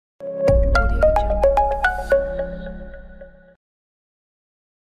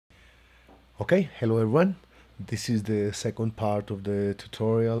Okay, hello everyone. This is the second part of the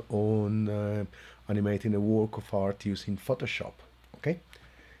tutorial on animating a work of art using Photoshop. Okay,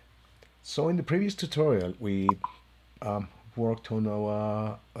 so in the previous tutorial we worked on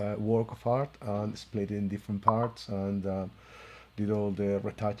our work of art and split it in different parts and did all the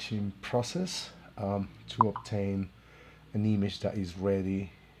retouching process to obtain an image that is ready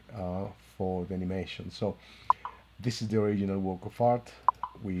for the animation. So this is the original work of art.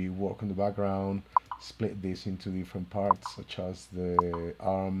 We work on the background, split this into different parts such as the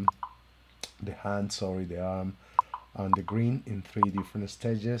arm, the hand, sorry, the arm and the green in 3 different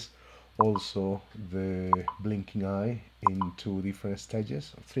stages. Also the blinking eye in 2 different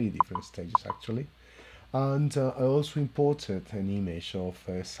stages, 3 different stages actually. And I also imported an image of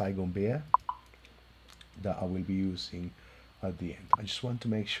Saigon bear that I will be using at the end. I just want to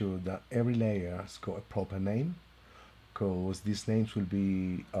make sure that every layer has got a proper name, because these names will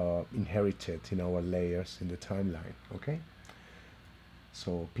be inherited in our layers in the timeline. Okay,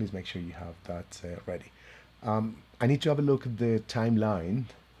 so please make sure you have that ready. I need to have a look at the timeline,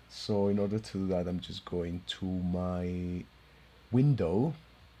 so in order to do that I'm just going to my window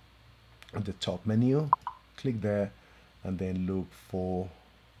at the top menu, click there and then look for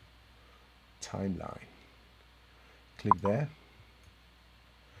timeline, click there,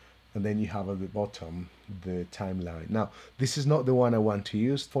 and then you have at the bottom the timeline. Now this is not the one I want to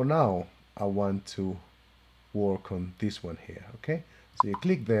use for now. I want to work on this one here. Okay, so you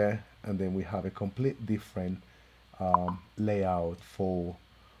click there and then we have a complete different layout for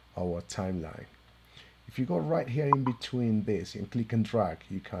our timeline. If you go right here in between this and click and drag,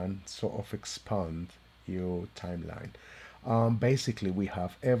 you can sort of expand your timeline. Basically we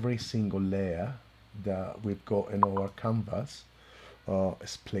have every single layer that we've got in our canvas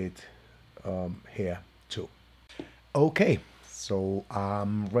split here too. Okay, so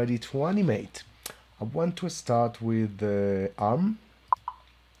I'm ready to animate. I want to start with the arm.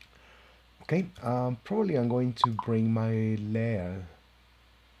 Okay, probably I'm going to bring my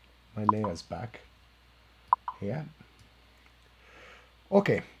layers back here.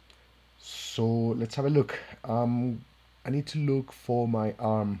 Okay, so let's have a look. I need to look for my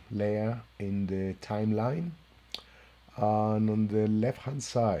arm layer in the timeline, and on the left hand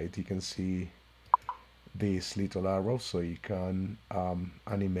side you can see this little arrow, so you can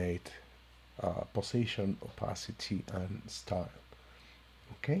animate position, opacity and style.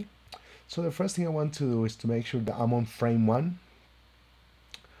 Okay, so the first thing I want to do is to make sure that I'm on frame 1.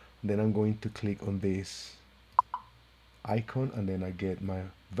 Then I'm going to click on this icon and then I get my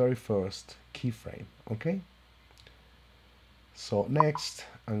very first keyframe. Okay, so next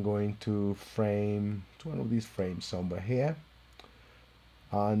I'm going to frame to one of these frames somewhere here,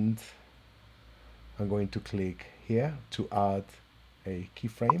 and I'm going to click here to add a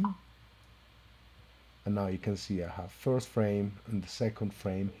keyframe, and now you can see I have first frame and the second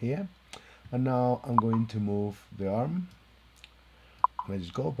frame here. And now I'm going to move the arm and I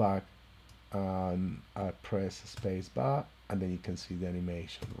just go back and I press space bar, and then you can see the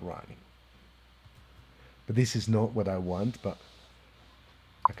animation running. But this is not what I want, but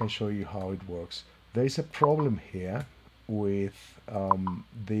I can show you how it works. There is a problem here with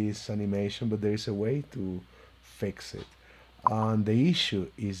this animation, but there is a way to fix it. And the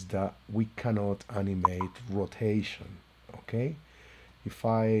issue is that we cannot animate rotation. Okay, if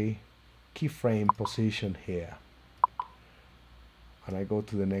I keyframe position here and I go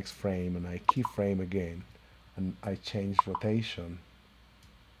to the next frame and I keyframe again and I change rotation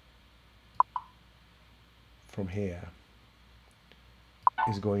from here,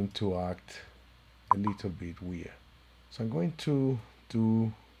 is going to act a little bit weird. So I'm going to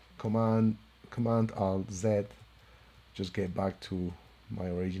do Command Alt Z, just get back to my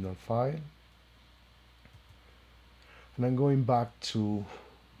original file, and I'm going back to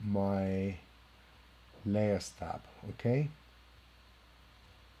my layers tab. Okay,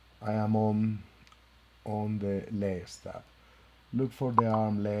 I am on the layers tab. Look for the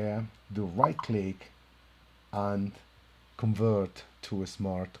arm layer, do right click and convert to a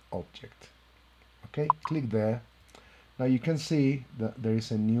smart object. Okay, click there. Now you can see that there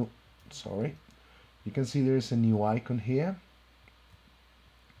is a new, you can see there is a new icon here,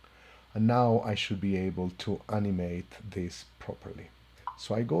 and now I should be able to animate this properly.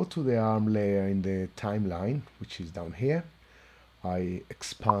 So I go to the arm layer in the timeline, which is down here. I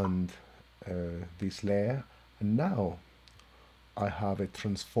expand this layer, and now I have a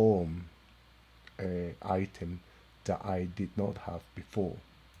transform item that I did not have before.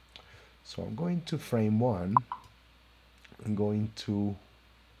 So I'm going to frame 1, I'm going to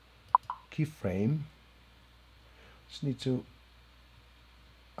keyframe, just need to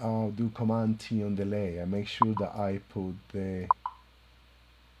do Command T on the layer, make sure that I put the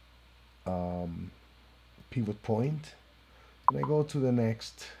pivot point. When I go to the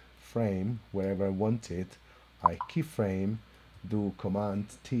next frame, wherever I want it, I keyframe, do Command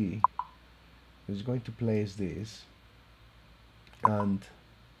T. I'm just going to place this, and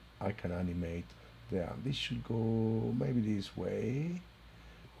I can animate there. This should go maybe this way.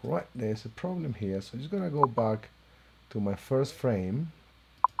 Right, there's a problem here, so I'm just gonna go back to my first frame,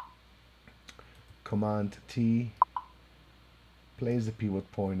 Command T, place the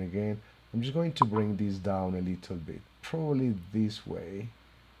pivot point again. I'm just going to bring this down a little bit, probably this way.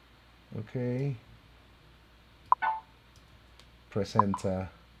 Okay, press enter,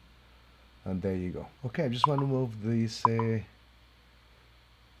 and there you go. Okay, I just want to move this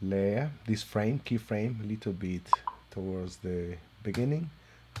layer, this frame, keyframe, a little bit towards the beginning,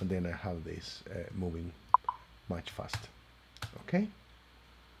 and then I have this moving much faster. Okay,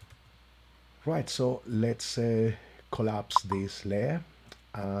 right, so let's collapse this layer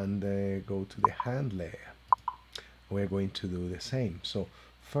and go to the hand layer. We're going to do the same. So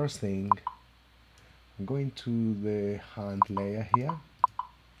first thing, I'm going to the hand layer here.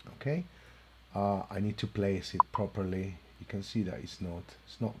 Okay, I need to place it properly. You can see that it's not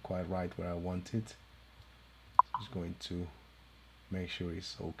quite right where I want it. So just going to make sure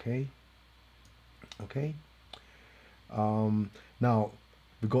it's okay. Okay, now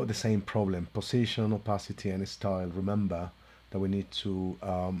we got the same problem: position, opacity, and style. Remember that we need to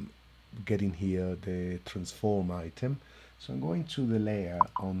get in here the transform item. So I'm going to the layer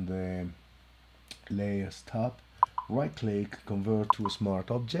on the layers tab, right click, convert to a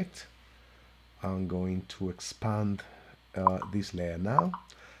smart object. I'm going to expand this layer now,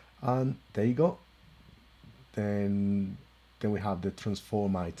 and there you go. Then we have the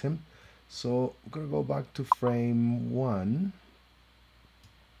transform item. So I'm gonna go back to frame 1,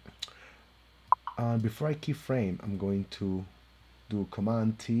 and before I keyframe, I'm going to do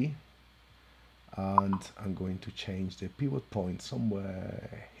Command T, and I'm going to change the pivot point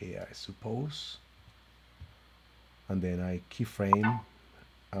somewhere here, I suppose, and then I keyframe,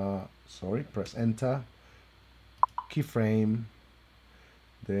 press enter, keyframe,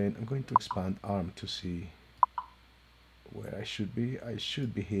 then I'm going to expand arm to see where I should be. I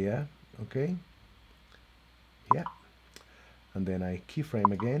should be here. Okay, yeah, and then I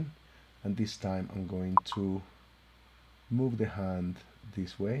keyframe again, and this time I'm going to move the hand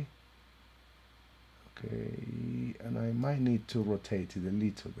this way. Okay, and I might need to rotate it a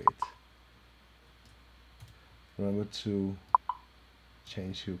little bit. Remember to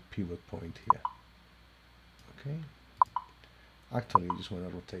change your pivot point here. Okay, actually I just want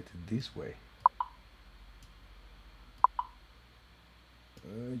to rotate it this way,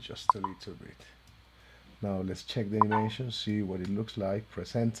 just a little bit. Now let's check the animation, see what it looks like.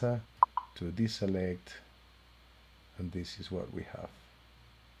 Press enter to deselect, and this is what we have.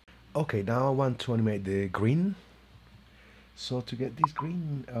 Okay, now I want to animate the green. So to get this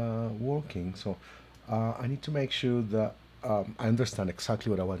green working, so I need to make sure that I understand exactly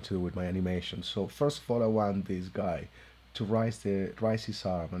what I want to do with my animation. So first of all, I want this guy to rise his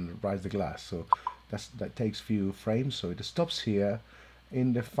arm and rise the glass. So that takes few frames, so it stops here.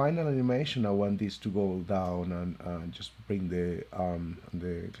 In the final animation, I want this to go down and just bring the arm and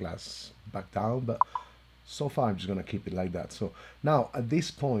the glass back down, but so far I'm just gonna keep it like that. So now at this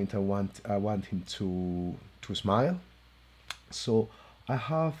point I want him to smile. So I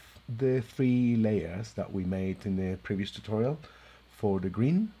have the 3 layers that we made in the previous tutorial for the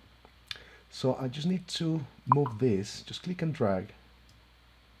green. So I just need to move this, just click and drag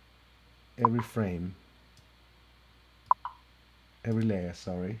every frame, every layer,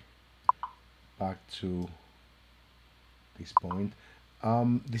 sorry, back to this point.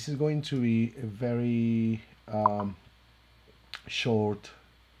 This is going to be a very short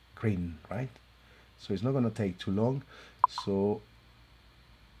green, right? So it's not going to take too long. So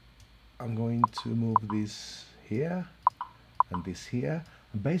I'm going to move this here and this here.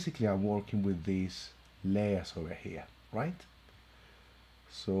 And basically I'm working with these layers over here, right?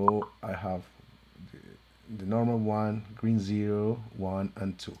 So I have the normal one, green 0, 1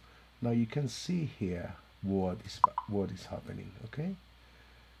 and 2. Now you can see here what is happening. Okay,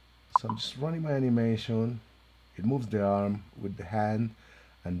 so I'm just running my animation. It moves the arm with the hand,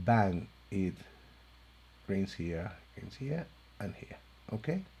 and bang, it greens here, and here.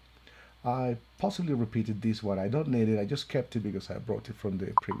 Okay, I possibly repeated this one. I don't need it. I just kept it because I brought it from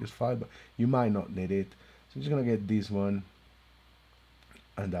the previous file, but you might not need it. So I'm just gonna get this one,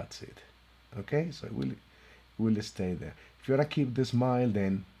 and that's it. Okay, so it will stay there. If you wanna keep the smile,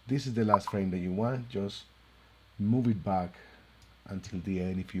 then this is the last frame that you want. Just move it back until the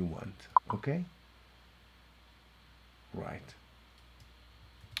end if you want. Okay, right.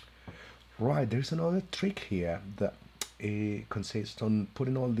 Right, there's another trick here that consists on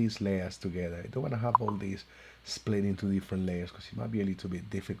putting all these layers together. You don't want to have all these split into different layers because it might be a little bit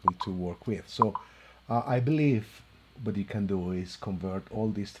difficult to work with. So I believe what you can do is convert all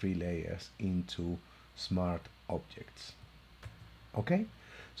these three layers into smart objects. Okay,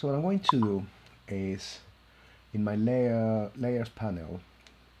 so what I'm going to do is in my layers panel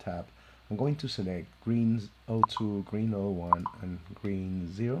tab, I'm going to select green 02, green 01, and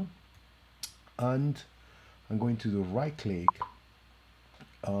green 0, and I'm going to do right click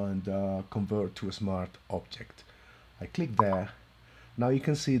and convert to a smart object. I click there. Now you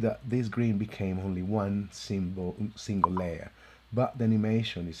can see that this green became only one single layer, but the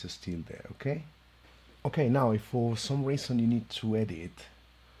animation is still there. Okay, now if for some reason you need to edit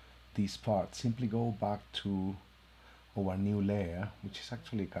this part, simply go back to our new layer, which is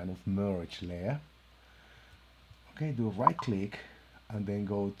actually kind of merge layer. Okay, do a right click and then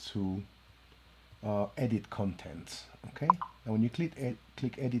go to edit content. Okay, and when you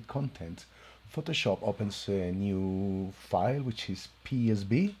click edit content, Photoshop opens a new file which is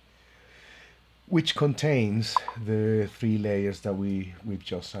PSB, which contains the three layers that we've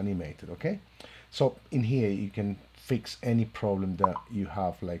just animated. Okay, so in here you can fix any problem that you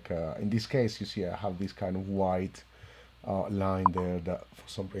have, like in this case you see I have this kind of white line there that for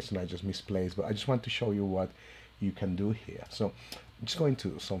some reason I just misplaced, but I just want to show you what you can do here. So I'm just going to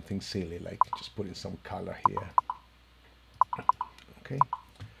do something silly, like just putting some color here. Okay,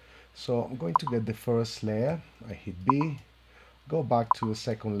 so I'm going to get the first layer, I hit B, go back to the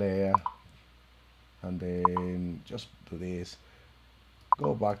second layer, and then just do this,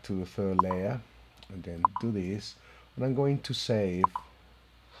 go back to the third layer, and then do this, and I'm going to save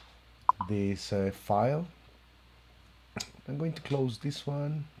this file. I'm going to close this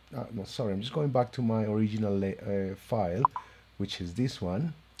one. No, sorry, I'm just going back to my original file, which is this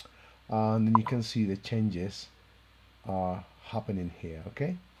one, and then you can see the changes are happening here.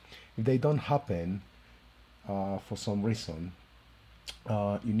 Okay, if they don't happen for some reason,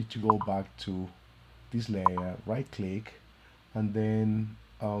 you need to go back to this layer, right click, and then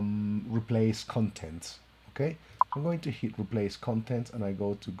replace content. Okay, I'm going to hit replace content, and I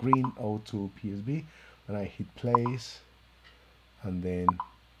go to green 02 PSB, and I hit place, and then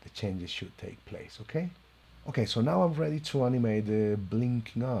the changes should take place. Okay, so now I'm ready to animate the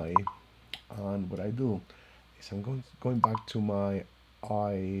blinking eye, and what I do is I'm going back to my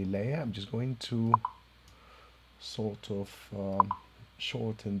eye layer. I'm just going to sort of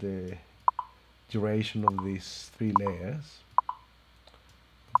shorten the duration of these three layers.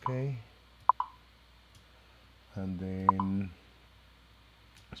 Okay, and then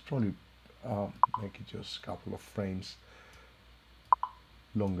let's probably make it just a couple of frames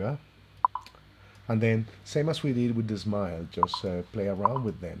longer, and then same as we did with the smile, just play around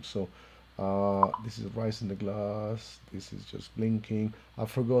with them. So this is rising the glass, this is just blinking. I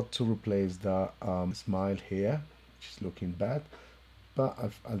forgot to replace the smile here, which is looking bad, but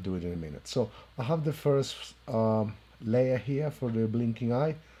I'll do it in a minute. So I have the first layer here for the blinking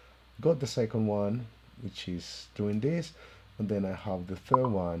eye, got the second one which is doing this, and then I have the third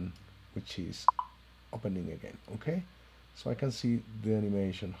one which is opening again. Okay, so I can see the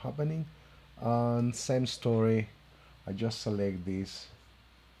animation happening, and same story, I just select these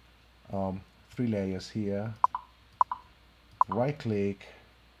three layers here, right click,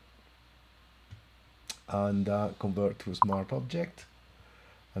 and convert to a smart object,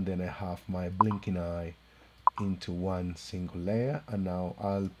 and then I have my blinking eye into one single layer, and now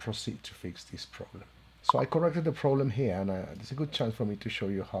I'll proceed to fix this problem. So I corrected the problem here, and there's a good chance for me to show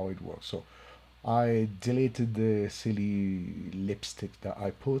you how it works. So I deleted the silly lipstick that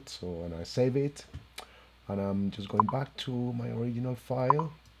I put, so, and I save it, and I'm just going back to my original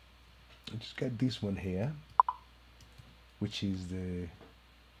file and just get this one here, which is the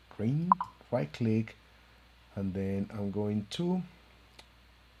green, right click, and then I'm going to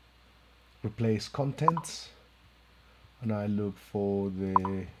replace contents, and I look for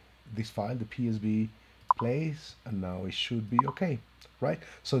this file, the PSB place, and now it should be okay, right?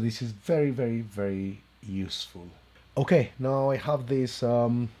 So this is very, very, very useful. Okay, now I have this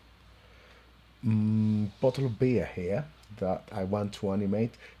bottle of beer here that I want to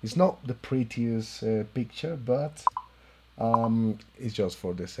animate. It's not the prettiest picture, but it's just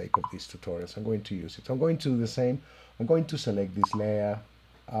for the sake of this tutorial, so I'm going to use it. So I'm going to do the same. I'm going to select this layer,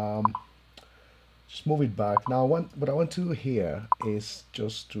 just move it back. Now what I want to do here is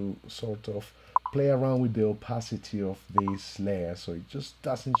just to sort of play around with the opacity of this layer, so it just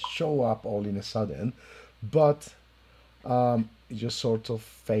doesn't show up all in a sudden, but it just sort of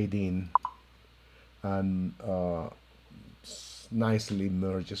fade in and nicely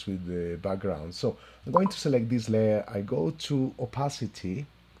merges with the background. So I'm going to select this layer. I go to opacity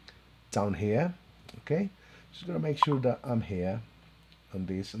down here. Okay, just gonna make sure that I'm here on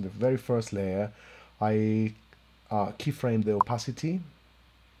this, on the very first layer. I keyframe the opacity,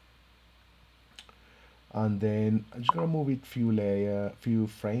 and then I'm just gonna move it few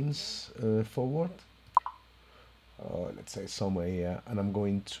frames forward. Let's say somewhere here, and I'm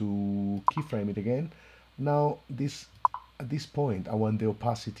going to keyframe it again. Now at this point I want the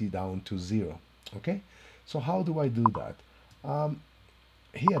opacity down to 0. Okay, so how do I do that?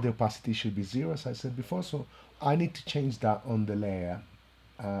 Here the opacity should be 0, as I said before, so I need to change that on the layer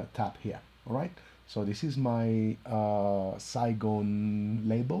tab here. All right, so this is my Saigon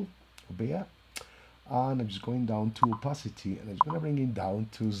label over here, and I'm just going down to opacity, and I'm just going to bring it down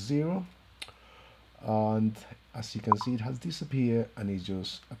to 0. And as you can see, it has disappeared and it's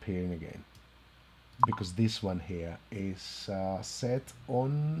just appearing again, because this one here is set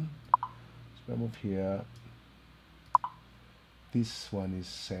on, let's move here, this one is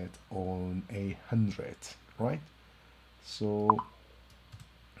set on 100, right? So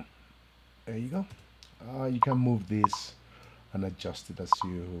there you go. You can move this and adjust it as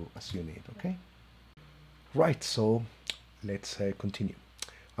you need. Okay, right, so let's continue.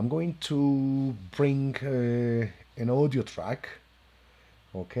 I'm going to bring an audio track.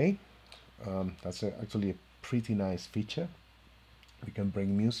 Okay, that's actually a pretty nice feature. We can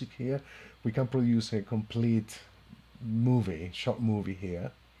bring music here. We can produce a complete short movie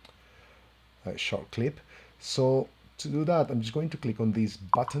here, a short clip. So to do that, I'm just going to click on this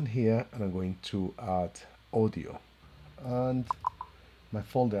button here, and I'm going to add audio. And my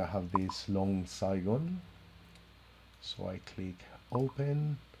folder, I have this long Saigon. So I click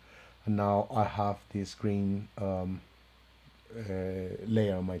open, and now I have this green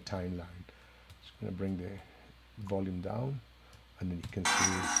layer on my timeline. Just gonna bring the volume down, and then you can see.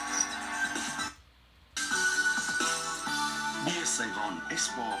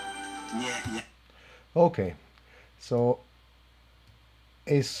 Okay, so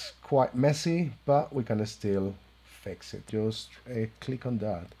it's quite messy, but we can still fix it. Just click on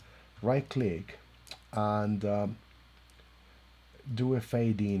that, right click, and do a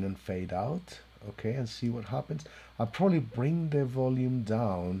fade in and fade out. Okay, and see what happens. I'll probably bring the volume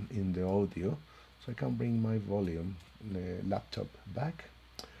down in the audio, so I can bring my volume in the laptop back,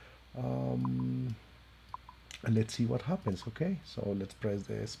 and let's see what happens. Okay, so let's press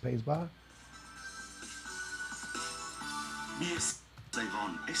the space bar.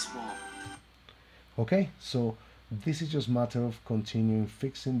 Okay, so this is just a matter of continuing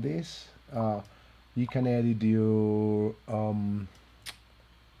fixing this. You can edit your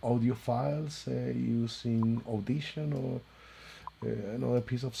audio files using Audition or another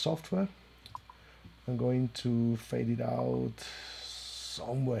piece of software. I'm going to fade it out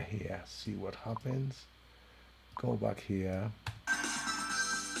somewhere here, see what happens. Go back here.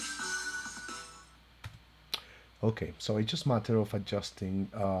 Okay, so it's just a matter of adjusting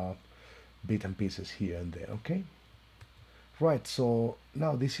bits and pieces here and there. Okay, right, so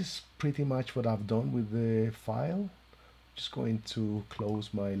now this is pretty much what I've done with the file. Just going to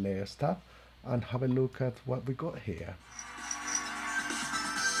close my layers tab and have a look at what we got here.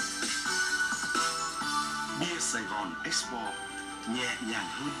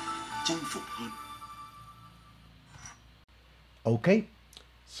 Okay,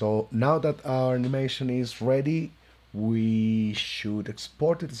 so now that our animation is ready, we should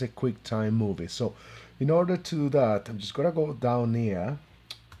export it as a QuickTime movie. So in order to do that, I'm just gonna go down here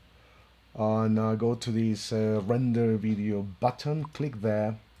and go to this render video button, click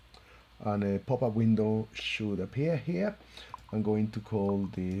there, and a pop-up window should appear here. I'm going to call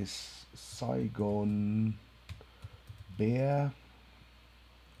this Saigon Bear.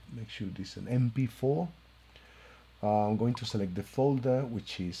 Make sure this is an MP4. I'm going to select the folder,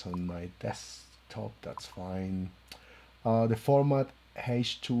 which is on my desktop. That's fine. The format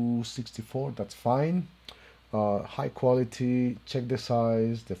H264, that's fine. High quality, check the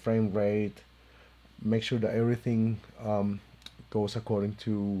size, the frame rate, make sure that everything goes according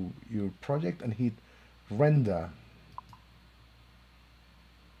to your project, and hit render.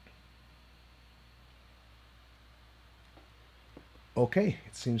 Okay,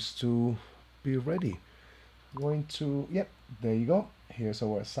 it seems to be ready. I'm going to, yep, there you go. Here's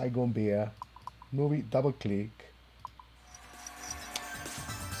our Saigon Bear movie. Double click.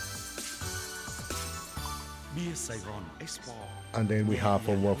 And then we have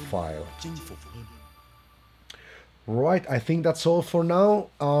our file. Right, I think that's all for now.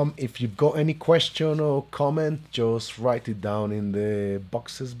 If you've got any question or comment, just write it down in the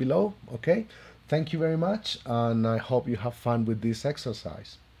boxes below. Okay, thank you very much, and I hope you have fun with this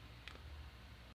exercise.